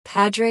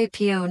Padre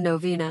Pio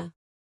Novena.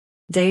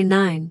 Day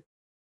 9.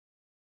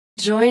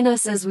 Join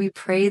us as we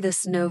pray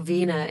this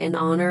novena in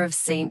honor of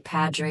Saint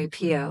Padre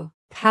Pio.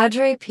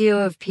 Padre Pio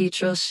of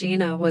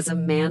Pietrelcina was a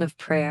man of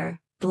prayer,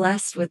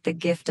 blessed with the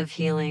gift of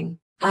healing.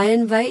 I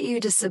invite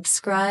you to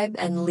subscribe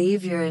and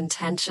leave your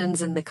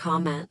intentions in the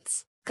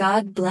comments.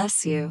 God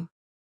bless you.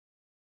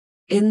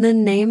 In the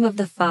name of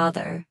the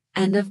Father,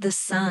 and of the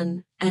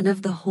Son, and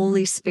of the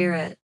Holy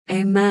Spirit.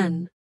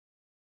 Amen.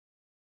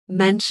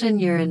 Mention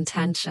your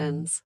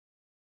intentions.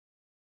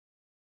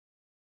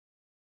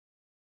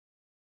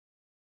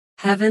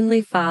 Heavenly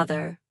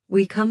Father,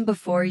 we come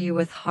before you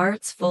with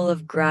hearts full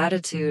of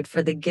gratitude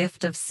for the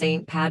gift of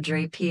Saint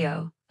Padre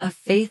Pio, a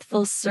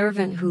faithful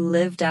servant who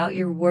lived out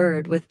your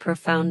word with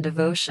profound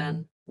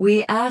devotion.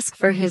 We ask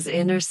for his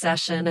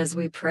intercession as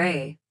we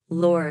pray.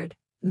 Lord,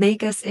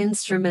 make us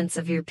instruments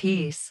of your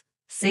peace.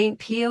 Saint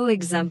Pio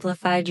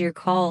exemplified your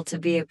call to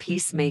be a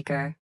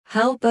peacemaker.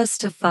 Help us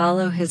to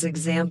follow his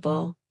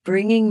example,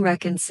 bringing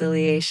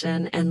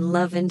reconciliation and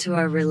love into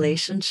our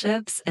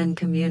relationships and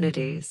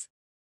communities.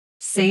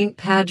 Saint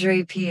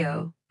Padre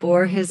Pio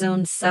bore his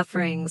own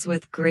sufferings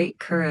with great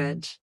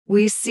courage.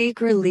 We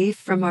seek relief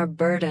from our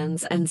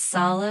burdens and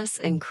solace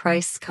in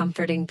Christ's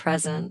comforting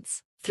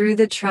presence. Through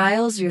the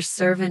trials your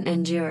servant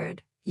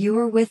endured, you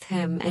were with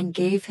him and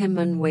gave him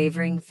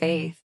unwavering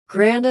faith.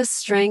 Grant us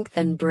strength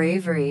and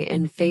bravery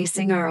in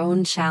facing our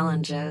own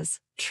challenges,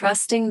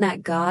 trusting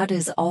that God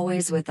is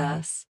always with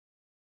us.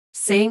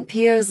 Saint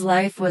Pio's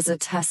life was a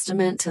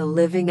testament to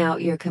living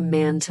out your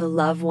command to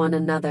love one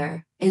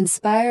another.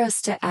 Inspire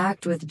us to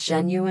act with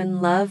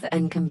genuine love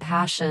and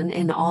compassion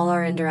in all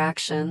our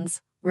interactions,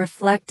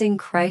 reflecting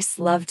Christ's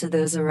love to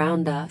those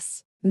around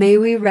us. May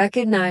we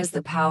recognize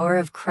the power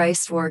of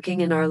Christ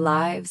working in our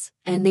lives,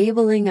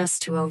 enabling us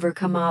to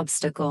overcome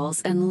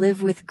obstacles and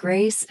live with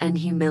grace and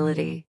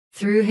humility.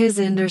 Through his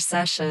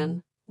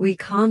intercession, we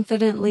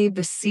confidently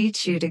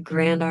beseech you to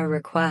grant our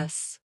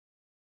requests.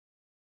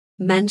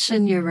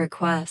 Mention your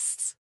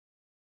requests.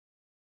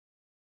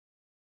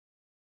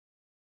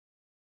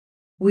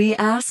 We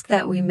ask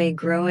that we may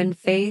grow in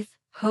faith,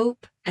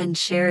 hope, and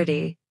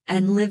charity,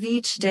 and live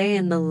each day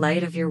in the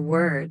light of your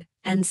word,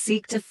 and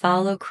seek to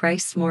follow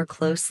Christ more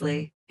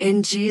closely.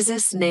 In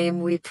Jesus' name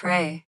we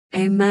pray.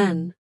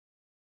 Amen.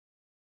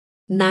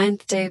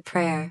 9th Day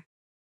Prayer.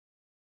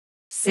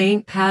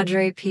 Saint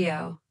Padre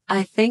Pio,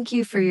 I thank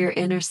you for your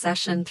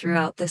intercession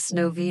throughout this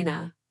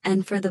novena,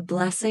 and for the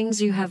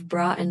blessings you have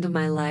brought into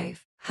my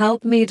life.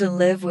 Help me to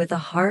live with a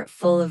heart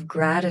full of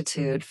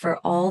gratitude for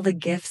all the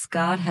gifts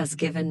God has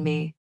given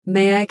me.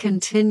 May I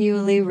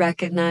continually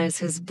recognize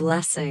his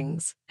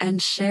blessings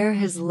and share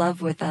his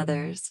love with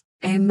others.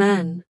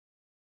 Amen.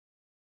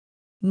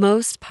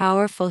 Most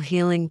powerful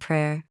healing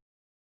prayer.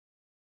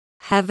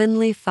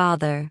 Heavenly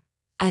Father,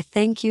 I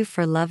thank you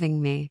for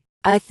loving me.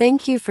 I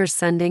thank you for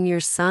sending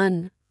your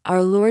Son,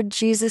 our Lord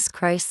Jesus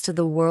Christ, to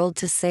the world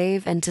to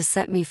save and to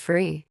set me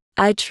free.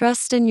 I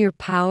trust in your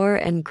power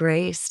and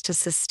grace to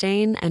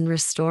sustain and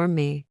restore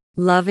me.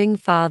 Loving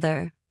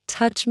Father,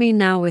 touch me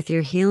now with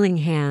your healing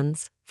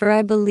hands, for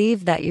I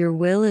believe that your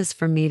will is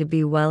for me to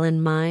be well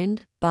in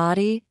mind,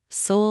 body,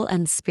 soul,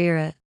 and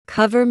spirit.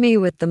 Cover me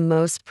with the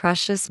most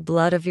precious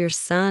blood of your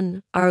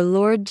Son, our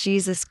Lord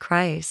Jesus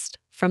Christ,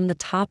 from the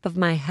top of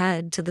my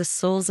head to the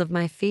soles of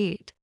my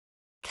feet.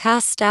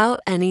 Cast out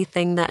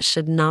anything that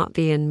should not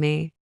be in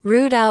me.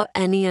 Root out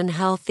any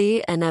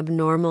unhealthy and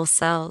abnormal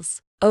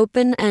cells.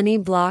 Open any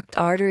blocked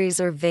arteries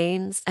or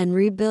veins and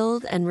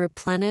rebuild and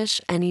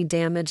replenish any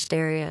damaged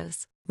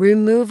areas.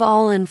 Remove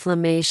all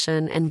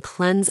inflammation and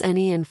cleanse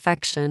any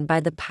infection by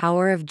the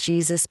power of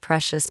Jesus'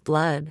 precious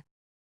blood.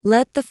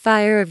 Let the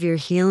fire of your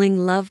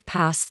healing love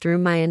pass through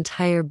my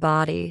entire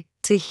body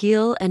to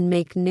heal and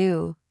make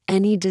new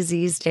any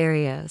diseased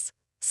areas,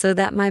 so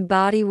that my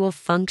body will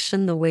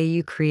function the way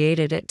you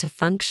created it to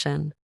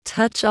function.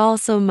 Touch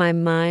also my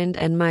mind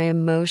and my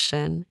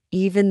emotion,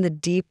 even the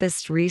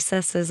deepest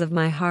recesses of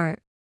my heart.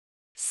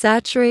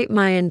 Saturate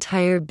my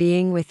entire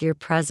being with your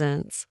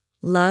presence,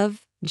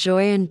 love,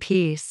 joy, and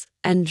peace,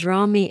 and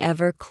draw me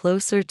ever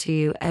closer to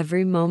you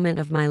every moment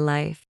of my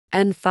life.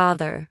 And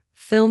Father,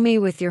 fill me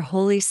with your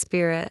Holy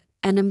Spirit,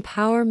 and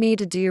empower me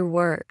to do your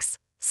works,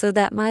 so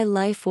that my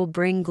life will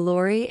bring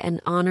glory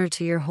and honor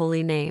to your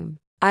holy name.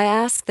 I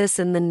ask this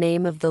in the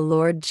name of the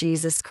Lord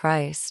Jesus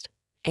Christ.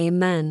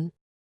 Amen.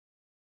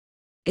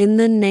 In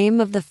the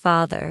name of the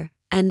Father,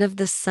 and of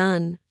the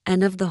Son,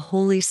 and of the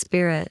Holy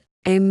Spirit.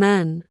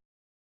 Amen.